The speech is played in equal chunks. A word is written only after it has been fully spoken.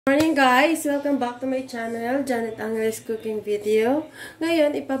Morning guys! Welcome back to my channel, Janet Angeles Cooking Video.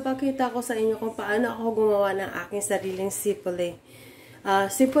 Ngayon, ipapakita ko sa inyo kung paano ako gumawa ng aking sariling zeppole.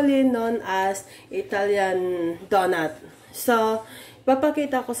 Zeppole known as Italian donut. So,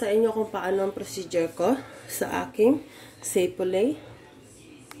 ipapakita ko sa inyo kung paano ang procedure ko sa aking zeppole.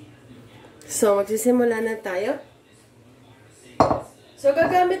 So, magsisimula na tayo. So,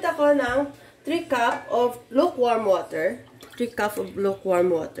 gagamit ako ng 3 cup of lukewarm water. 3 cup of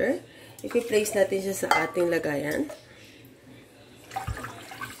lukewarm water. I-place natin siya sa ating lagayan.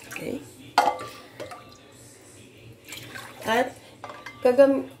 Okay. At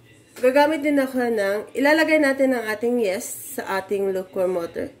gagamit din ako ng, ilalagay natin ang ating yeast sa ating lukewarm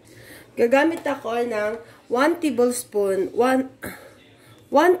water. Gagamit ako ng 1 teaspoon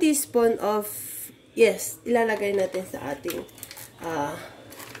of yeast. Ilalagay natin sa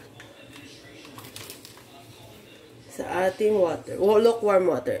ating water, lukewarm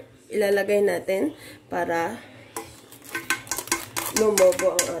water. Ilalagay natin para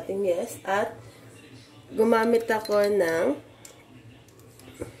lumobo ang ating yeast. At gumamit ako ng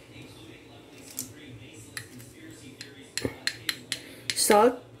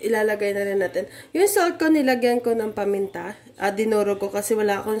salt. Ilalagay na rin natin. Yung salt ko, nilagyan ko ng paminta. Dinurog ko kasi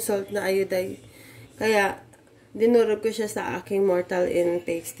wala akong salt na iodine. Kaya, dinurog ko siya sa aking mortar and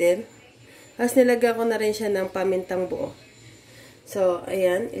pestle. Tapos nilagyan ko na rin siya ng pamintang buo. So,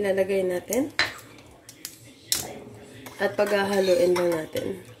 ayan, ilalagay natin. At paghahaluin lang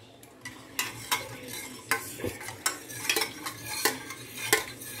natin.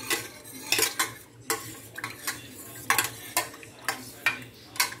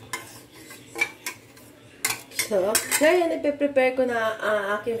 So, ngayon, ipiprepare ko na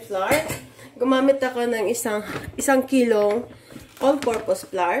ang aking flour. Gumamit ako ng isang kilong all-purpose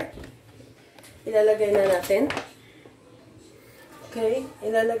flour. Ilalagay na natin. Okay,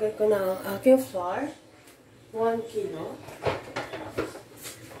 ilalagay ko na ang aking flour. 1 kilo.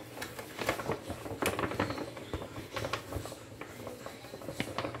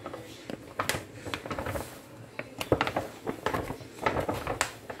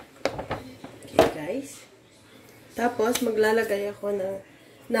 Okay, guys. Tapos, maglalagay ako ng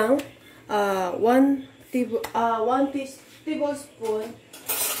 1 tablespoon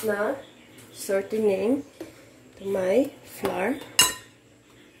na shortening to my flour.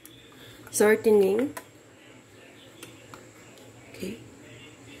 Shortening. Okay.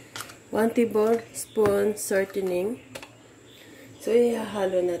 1 tablespoon shortening. So,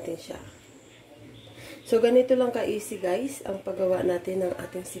 ihahalo natin siya. So, ganito lang ka-easy guys ang paggawa natin ng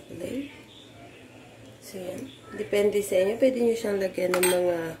ating zeppole. So, yan. Depende sa inyo. Pwede nyo siyang lagyan ng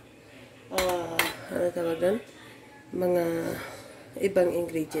mga ano tawag doon? Mga ibang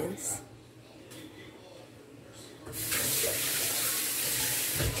ingredients.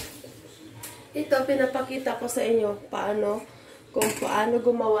 Ito, pinapakita ko sa inyo kung paano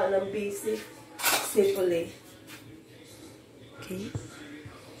gumawa ng basic zeppole. Okay.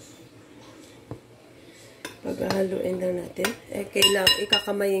 Paghahaluin lang natin. Kailangan,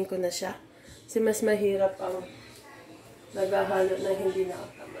 ikakamayin ko na siya. Kasi mas mahirap ang naghahalo na hindi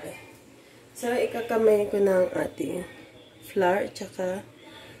nakakamay. So, ikakamayin ko na ang ating flour, tsaka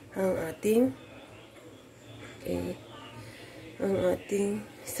ang ating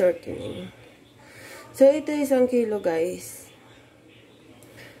shortening. So, ito 1 kilo guys.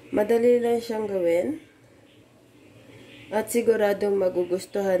 Madali lang siyang gawin. At siguradong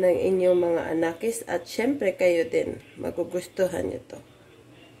magugustuhan ng inyong mga anakis. At syempre kayo din. Magugustuhan nyo to.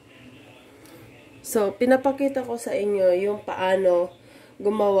 So, pinapakita ko sa inyo yung paano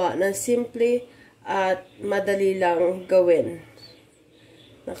gumawa ng simple at madali lang gawin.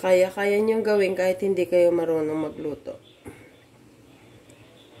 Na kaya-kaya nyong gawin kahit hindi kayo marunong magluto.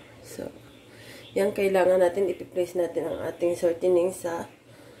 So, yan, kailangan natin ipiplace natin ang ating shortening sa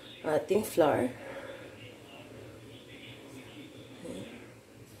ating flour.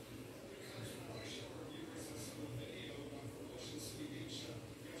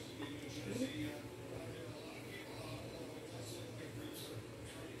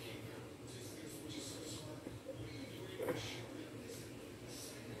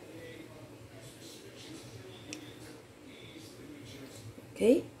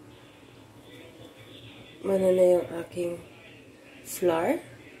 Okay. Mana na yung aking flour.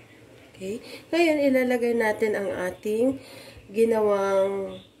 Okay. Ngayon, ilalagay natin ang ating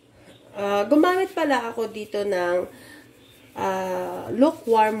ginawang, gumamit pala ako dito ng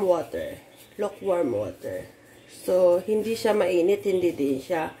lukewarm water. Lukewarm water. So, hindi siya mainit, hindi din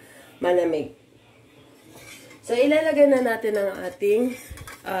siya malamig. So, ilalagay na natin ang ating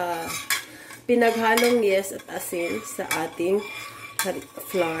pinaghalong yeast at asin sa ating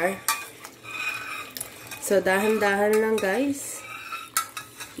flour. So, dahan-dahan lang guys.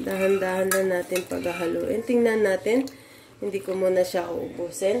 Dahan-dahan lang natin paghahaluin. Tingnan natin. Hindi ko muna siya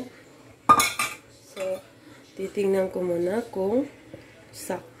uubusin. So, titingnan ko muna kung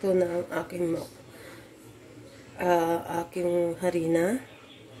sakto na ang aking harina.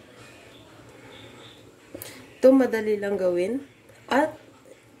 Ito madali lang gawin. At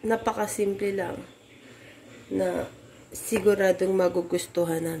napakasimple lang na siguradong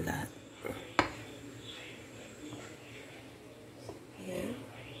magugustuhan ng lahat. Ayan.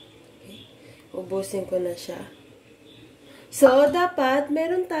 Okay. Ubusin ko na siya. So, dapat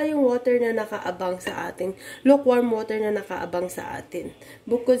meron tayong water na nakaabang sa atin. Lukewarm water na nakaabang sa atin.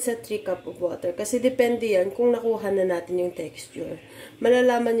 Bukod sa 3 cup of water. Kasi depende yan kung nakuha na natin yung texture.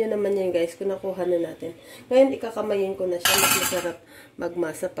 Malalaman nyo naman yan guys kung nakuha na natin. Ngayon, ikakamayin ko na siya. Mas masarap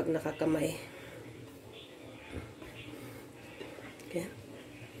magmasa pag nakakamay. Okay.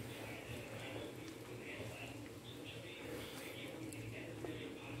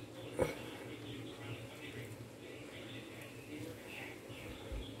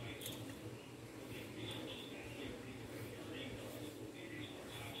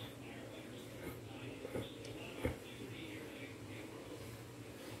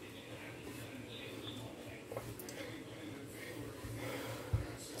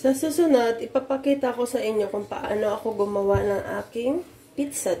 Sa susunod, ipapakita ko sa inyo kung paano ako gumawa ng aking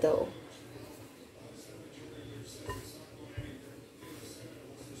pizza dough.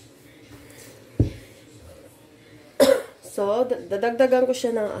 So, dadagdagan ko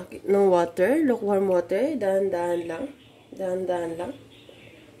siya ng water, lukewarm water, dahan-dahan lang. Dahan-dahan lang.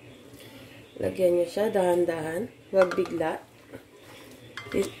 Lagyan niyo siya, dahan-dahan. Huwag bigla.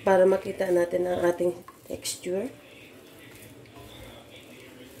 Para makita natin ang ating texture.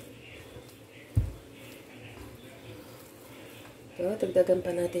 So, dagdagan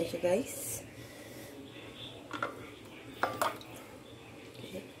pa natin siya, guys.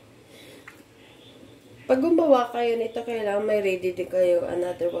 Okay. Pag gumawa kayo nito, kailangan may ready din kayo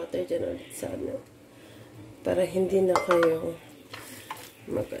another water dyan ulit sa ano. Para hindi na kayo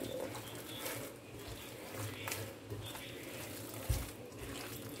magano.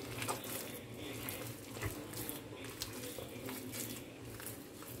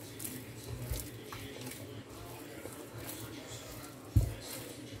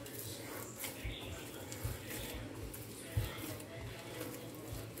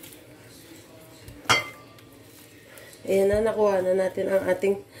 Ayan na, nakuha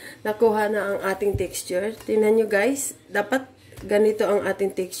na ang ating texture. Tingnan nyo guys, dapat ganito ang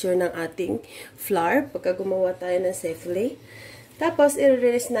ating texture ng ating flour pagka gumawa tayo ng Zeppole. Tapos,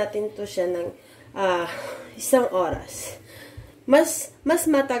 i-release natin to siya ng 1 oras. Mas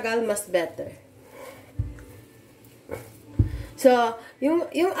matagal, mas better. So,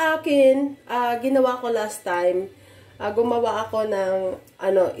 yung akin, ginawa ko last time, gumawa ako ng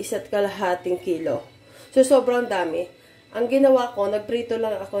 1.5 kilo. So, sobrang dami. Ang ginawa ko, nagprito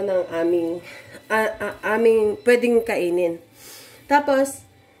lang ako ng aming pwedeng kainin. Tapos,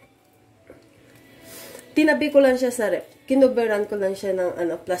 tinabi ko lang siya sa rep. Kinuberan ko lang siya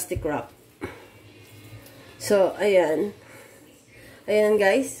ng plastic wrap. So, ayan. Ayan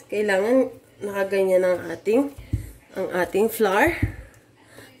guys, kailangan nakaganyan ang ating flour.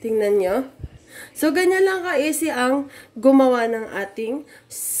 Tingnan nyo. So, ganyan lang ka-easy ang gumawa ng ating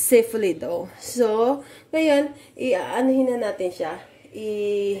Zeppole dough. So, ngayon, i-anuhin na natin siya.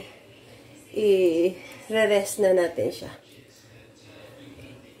 I-rest na natin siya.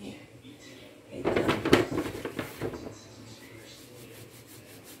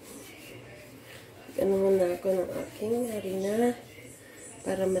 Ano muna ako ng aking harina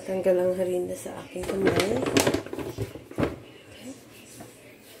para matanggal ang harina sa aking kamay.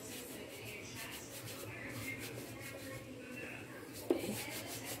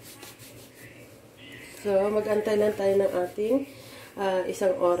 So, mag-antay lang tayo ng ating 1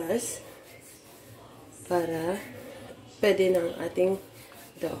 oras para pwede ng ating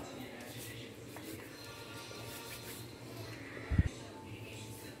dough.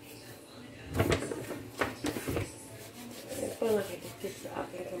 Ayan po, nakikita sa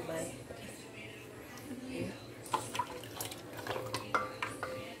aking kamay. Okay.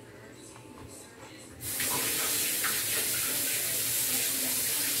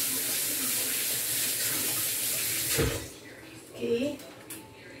 Okay.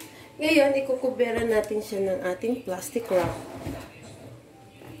 Ngayon, ikukuberan natin siya ng ating plastic wrap.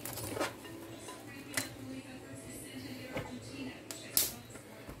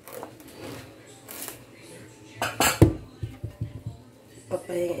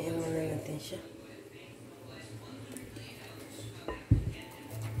 Papahingayin muna natin siya.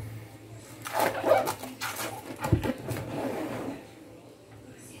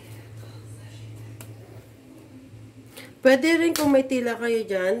 Pwede rin kung may tila kayo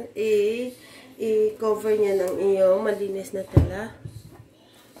dyan, i-cover niya ng iyong malinis na tela.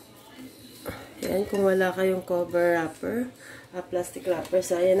 Yan, kung wala kayong cover wrapper, plastic wrapper.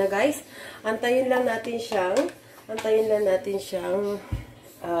 So, ayan na guys. Antayin lang natin siyang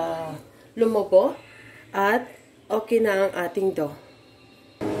lumubo. At okay na ang ating dough.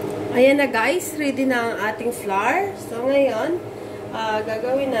 Ayan na guys, ready na ang ating flour. So, ngayon,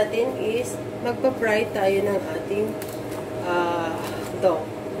 gagawin natin is magpa-fry tayo ng ating dough.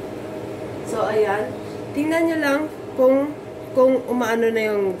 So, ayan. Tingnan nyo lang kung umaano na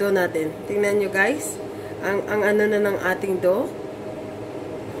yung dough natin. Tingnan nyo guys. Ang ano na ng ating dough.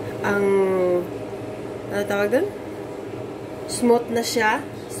 Ano tawag doon? Smooth na siya.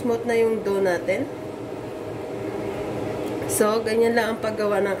 Smooth na yung dough natin. So, ganyan lang ang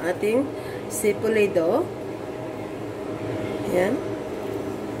paggawa ng ating Zeppole dough. Ayan.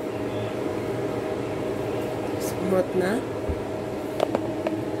 Smooth na.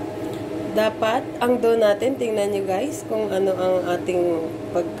 Dapat, ang dough natin, tingnan nyo guys, kung ano ang ating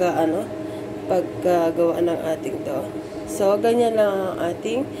paggawa ng ating dough. So, ganyan lang ang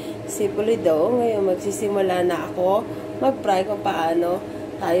ating Zeppole dough. Ngayon, magsisimula na ako mag-fry kung paano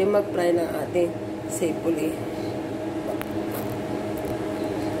tayo mag-fry ng ating Zeppole.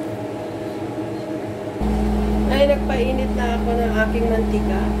 Ay, nagpainit na ako ng aking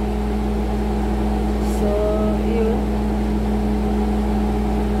mantika. So, yun.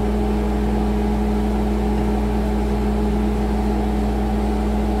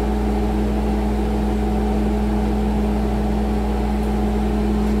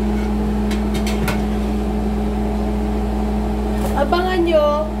 Abangan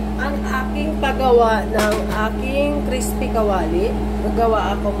nyo ang aking paggawa ng aking crispy kawali.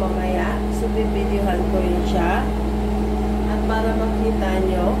 Magawa ako mamaya. So, bibidyohan ko yun siya. At para makita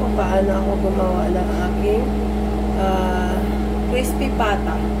nyo kung paano ako gumawa ng aking crispy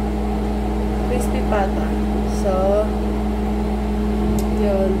pata. Crispy pata. So,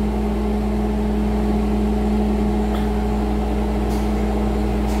 yun.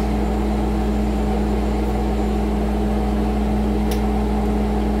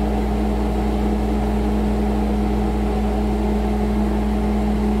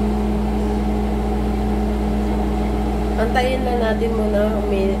 Antayin lang natin muna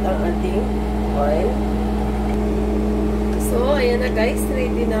uminit ang ating oil. So, ayan na guys,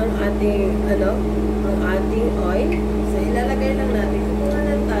 ready na ang ating, ang ating oil. So, ilalagay lang natin. Kukuha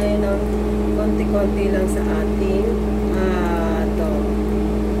lang tayo ng konti-konti lang sa ating dough.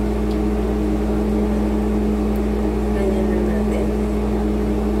 Ganyan lang natin.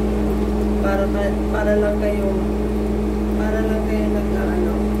 Para lang kayo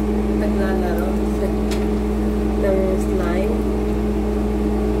naglalaro ng slime.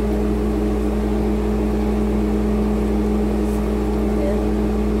 Ayan.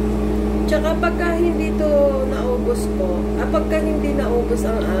 Tsaka pagka hindi to naubos ko, pagka hindi naubos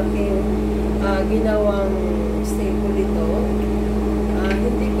ang aking ginawang staple ito,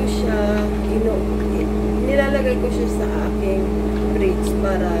 hindi ko siya nilalagay ko siya sa aking fridge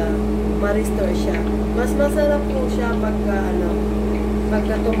para ma-restore siya. Mas masarap po siya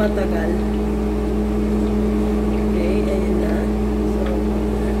pagka tumatagal.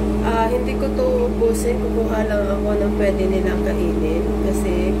 Hindi ko to ubusin. Kukuha lang ako ng pwede nilang kainin.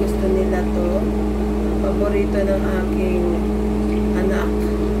 Kasi gusto nila to. Paborito ng aking anak.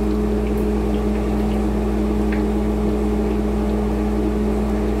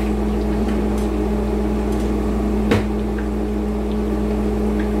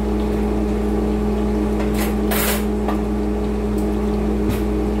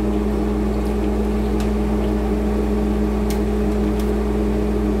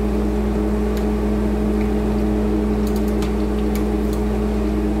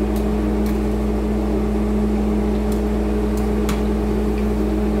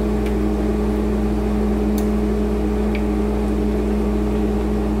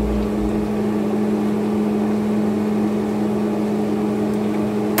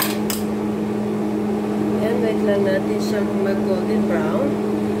 Lang natin siyang mag-golden brown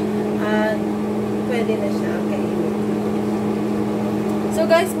at pwede na siya kainin. So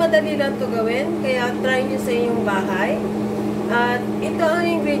guys, madali lang to gawin, kaya try nyo sa inyong bahay. At ito ang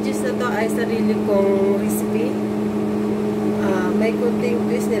ingredients na to ay sarili kong recipe. May kunting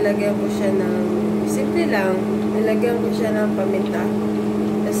twist, nilagyan ko siya ng simple lang, nilagyan ko siya ng paminta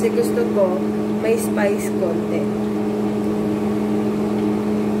kasi gusto ko may spice konti.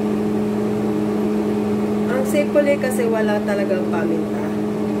 Zeppole kasi wala talagang paminta.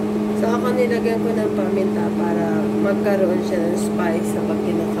 So, ako nilagyan ko ng paminta para magkaroon siya ng spice sa pag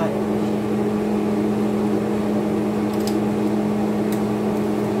kinakain mo siya.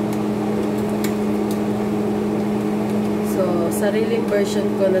 So, sariling version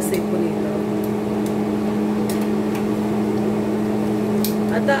ko na sipulito.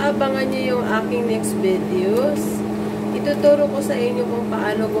 At aabangan niyo yung aking next videos. Ituturo ko sa inyo kung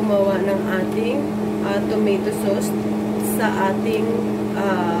paano gumawa ng ating tomato sauce sa ating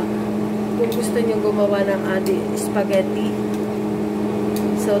kung gusto niyo gumawa ng ating spaghetti.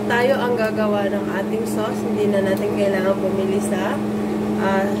 So, tayo ang gagawa ng ating sauce. Hindi na natin kailangan bumili sa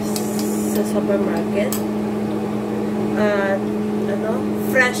supermarket. At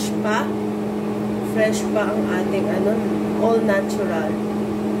fresh pa. Fresh pa ang ating all natural.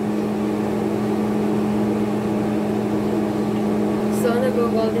 So,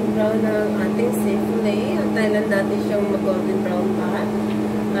 nag-golden brown na ang ating Zeppole. Antay lang natin siyang mag-golden brown pa.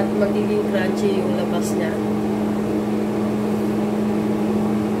 At magiging crunchy yung labas niya.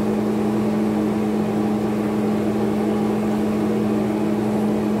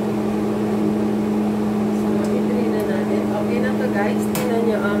 So, itry na natin. Okay na to guys. Tingnan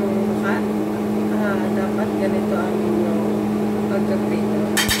nyo ang mukha. Dapat ganito ang inyong pagkaprito.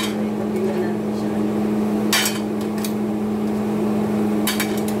 Itabi na natin siya.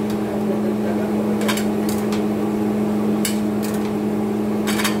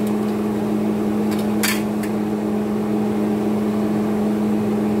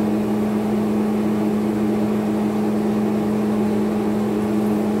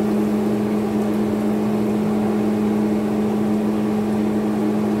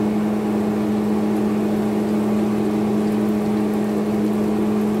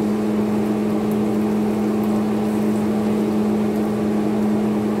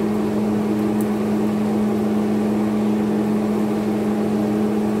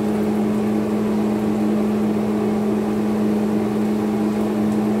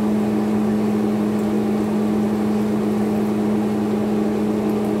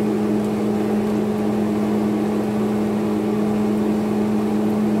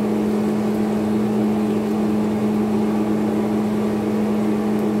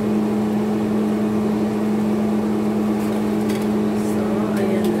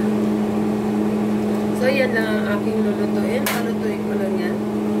 So, yan lang ang aking lulutuin. Palutuin ko lang yan.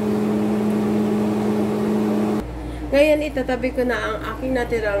 Ngayon, itatabi ko na ang aking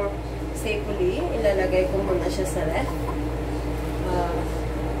natirang Zeppole. Ilalagay ko muna siya sa ref.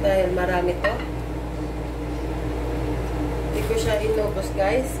 Dahil marami to. Hindi ko siya inubos,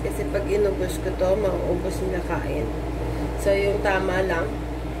 guys. Kasi pag inubos ko to, mauubos nila kain. So, yung tama lang.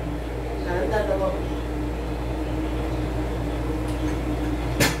 Dalawang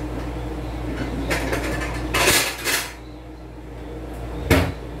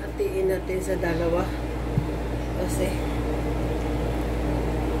natin sa dalawa kasi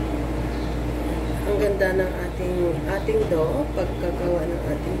ang ganda ng ating dough. Pagkagawa ng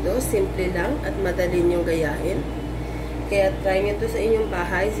ating dough, simple lang at madali niyong gayahin. Kaya try nyo to sa inyong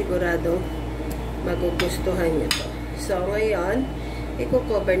bahay, siguradong magugustuhan nyo to. So ngayon,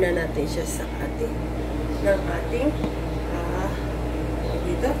 i-cover na natin siya sa ating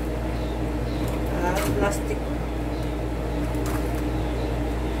dito plastic.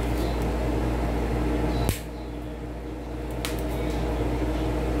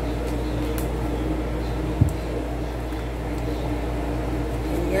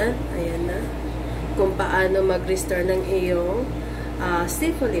 Ayan na. Kung paano mag-restore ng iyong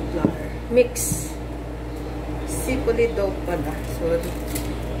Zeppole flour. Mix. Zeppole dough pala. So,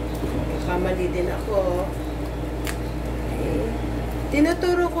 kamali din ako. Okay.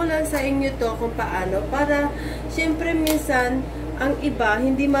 Tinuturo ko lang sa inyo to kung paano. Para, syempre minsan, ang iba,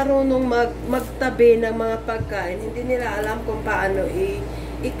 hindi marunong magtabi ng mga pagkain. Hindi nila alam kung paano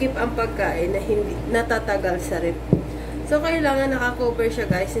i-keep ang pagkain na hindi natatagal sa ref. So, kailangan naka-cover siya,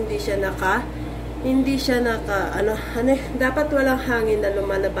 guys. Hindi siya dapat walang hangin na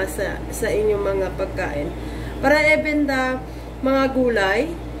lumalabas sa inyong mga pagkain. Para even mga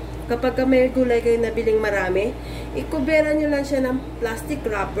gulay, kapag may gulay kayo nabiling marami, ikuberan nyo lang siya ng plastic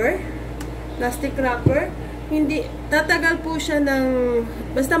wrapper. Plastic wrapper. Hindi, tatagal po siya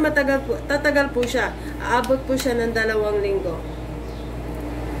tatagal po siya. Aabot po siya ng 2 linggo.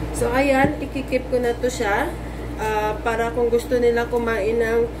 So, ayan, ikikip ko na to siya. Para kung gusto nila kumain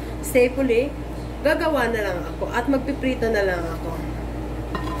ng Zeppole, gagawa na lang ako at magpiprito na lang ako.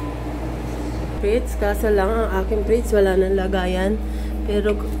 Fritz, kaso lang ang aking fritz wala nang lagayan,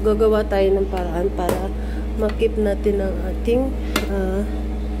 pero gagawa tayo ng paraan para makip natin ang ating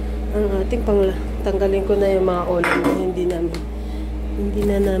tanggalin ko na yung mga ulam na hindi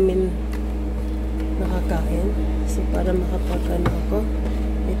na namin nakakain. So, para makapagano ako.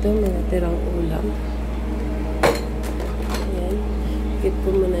 Ito, may natirang ulam. Ayan. Keep ko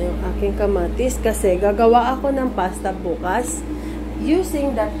muna yung aking kamatis kasi gagawa ako ng pasta bukas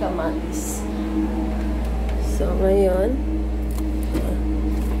using that kamatis. So, ngayon,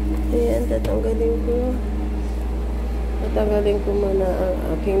 ayan, tatanggalin ko muna ang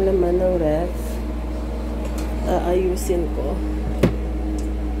aking laman ng ref. Ayusin ko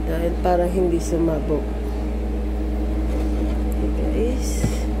dahil para hindi sumabog. Okay, guys.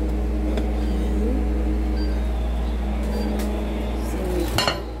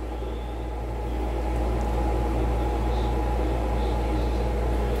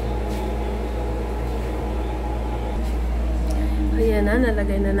 Ayan na,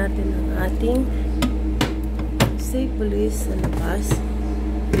 nalagay na natin ang ating Zeppole sa labas.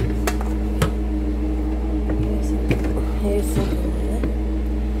 Here's it.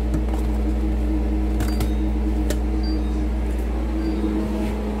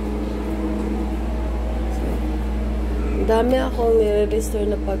 Dami akong nire-restore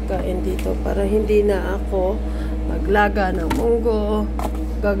na pagkain dito para hindi na ako maglaga ng munggo,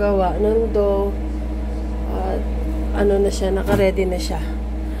 gagawa ng dough, at ano na siya, naka-ready na siya.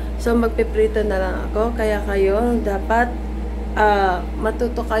 So, magpiprito na lang ako. Kaya kayo, dapat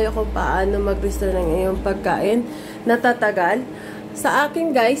matuto kayo kung paano mag-restore ng iyong pagkain na tatagal. Sa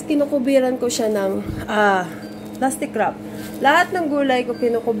akin, guys, kinukubiran ko siya ng plastic wrap. Lahat ng gulay ko,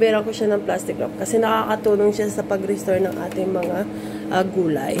 kinukubiran ko siya ng plastic wrap kasi nakakatulong siya sa pag-restore ng ating mga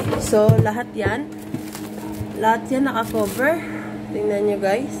gulay. So, lahat yan naka-cover. Tingnan nyo,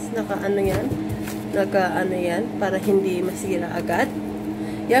 guys. Naka-ano yan para hindi masira agad.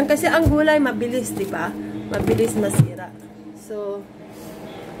 Yan kasi ang gulay mabilis, di ba? Mabilis masira. So,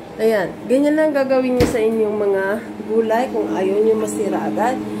 ayan. Ganyan lang gagawin nyo sa inyong mga gulay kung ayaw nyo masira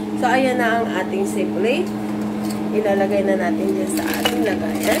agad. So, ayan na ang ating Zeppole. Ilalagay na natin dyan sa ating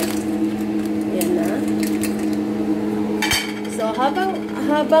lagayan. Ayan na. So,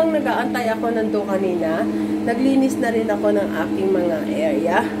 habang nag-aantay ako ng dough kanina, naglinis na rin ako ng aking mga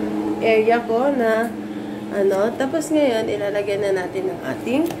area ko na tapos ngayon ilalagay na natin ang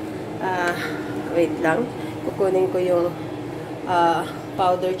ating wait lang, kukunin ko yung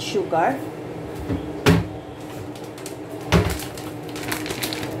powdered sugar.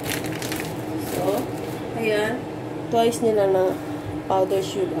 So, ayan, twice nila ng powdered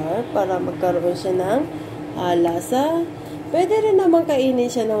sugar para magkaroon siya ng lasa. Pwede rin naman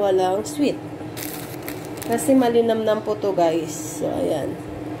kainin siya na walang sweet kasi malinamnam po to, guys. So, ayan.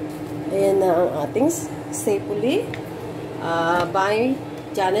 Ayan na ang ating Zeppole by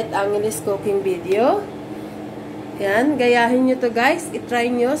Janet Angeles cooking video. Ayan, gayahin nyo to, guys.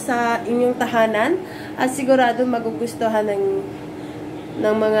 I-try nyo sa inyong tahanan at sigurado magugustuhan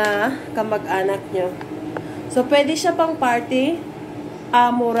ng mga kamag-anak nyo. So, pwede siya pang party.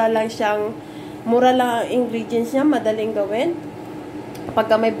 Mura lang ang ingredients niya, madaling gawin.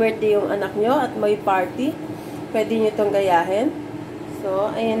 Pagka may birthday yung anak nyo at may party, pwede nyo itong gayahin.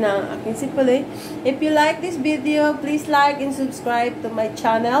 So, ayan na ang aking Zeppole. If you like this video, please like and subscribe to my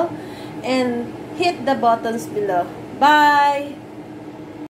channel and hit the buttons below. Bye!